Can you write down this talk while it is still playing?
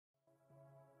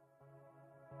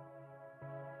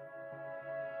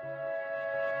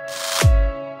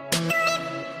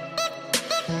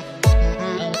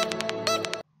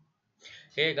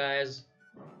Hey guys,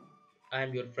 I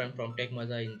am your friend from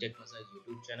TechMaja in TechMaja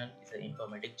YouTube channel. It's an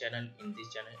informatic channel. In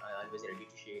this channel, I always ready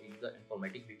to share you the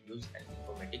informatic videos and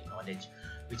informatic knowledge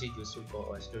which is useful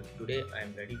for us. So today I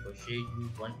am ready for share you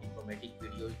one informatic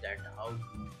video that how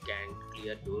you can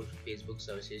clear your Facebook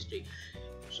search history.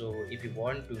 So if you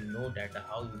want to know that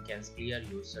how you can clear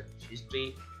your search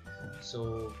history,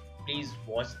 so please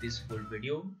watch this full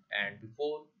video, and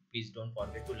before, please don't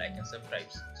forget to like and subscribe.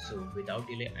 So without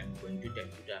delay, I'm going to tell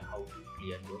you that how to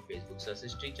clear your Facebook search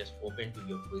history. Just open to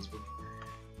your Facebook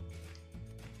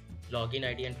login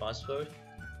ID and password.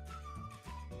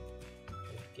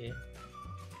 Okay,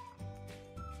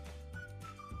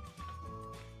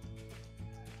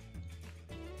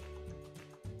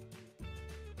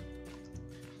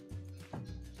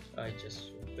 I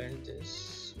just opened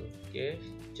this. Okay,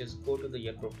 just go to the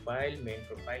your profile, main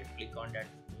profile, click on that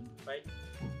main profile.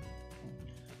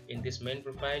 In this main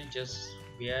profile, just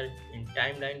where in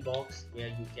timeline box where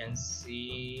you can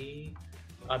see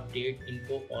update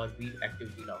info or view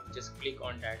activity log, just click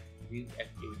on that view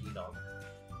activity log.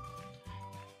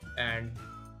 And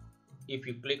if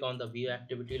you click on the view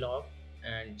activity log,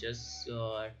 and just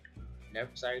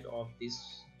left side of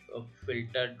this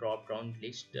filter drop down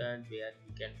list, where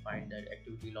you can find that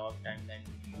activity log, timeline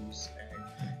views,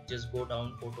 and just go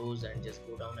down photos, and just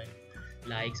go down and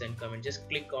likes and comment. Just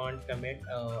click on comment.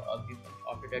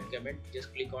 After that comment,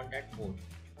 just click on that mode.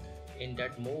 In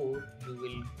that mode, you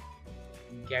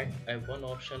will get one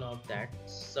option of that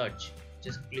search.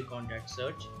 Just click on that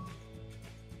search.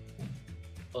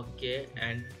 Okay,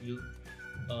 and you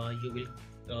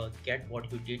will get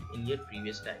what you did in your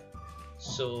previous time.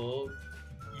 So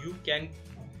you can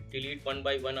delete one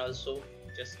by one also.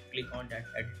 Just click on that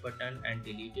edit button and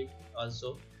delete it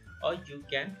also, or you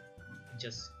can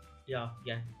just yeah,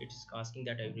 it is asking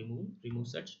that I remove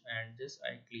search, and this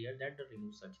I clear that the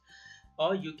remove search.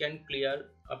 Or you can clear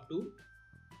up to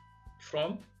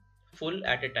from full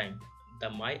at a time. The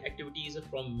my activity is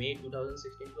from May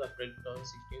 2016 to April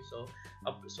 2016. So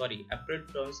April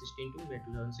 2016 to May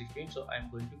 2016. So I'm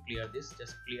going to clear this.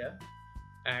 Just clear.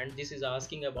 And this is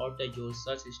asking about the your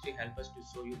search history help us to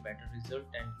show you better result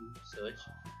and you search.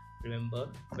 Remember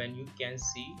when you can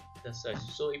see the search.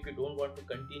 So if you don't want to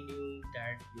continue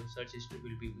that, your search history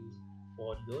will be used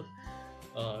for your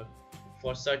uh,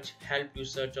 for search help you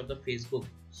search of the Facebook.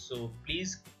 So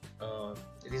please,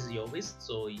 this is your wish,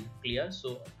 so you clear.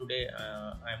 So today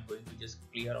I am going to just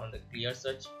clear on the clear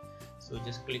search. So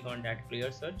just click on that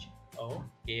clear search.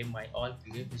 Okay, my all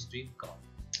clear history gone.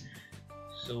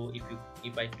 So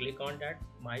if I click on that,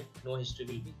 my no history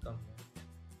will become.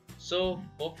 So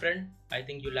hope friend, I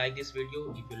think you like this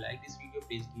video. If you like this video,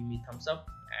 please give me thumbs up,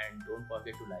 and don't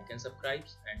forget to like and subscribe,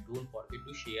 and don't forget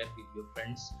to share with your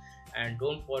friends, and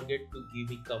don't forget to give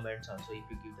me comments also. If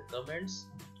you give the comments,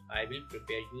 I will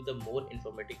prepare you the more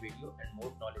informative video and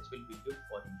more knowledgeable video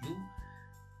for you,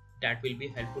 that will be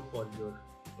helpful for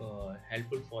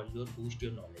your boost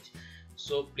your knowledge.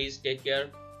 So please take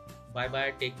care. Bye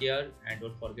bye, take care, and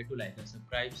don't forget to like and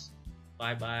subscribe.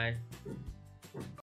 Bye bye.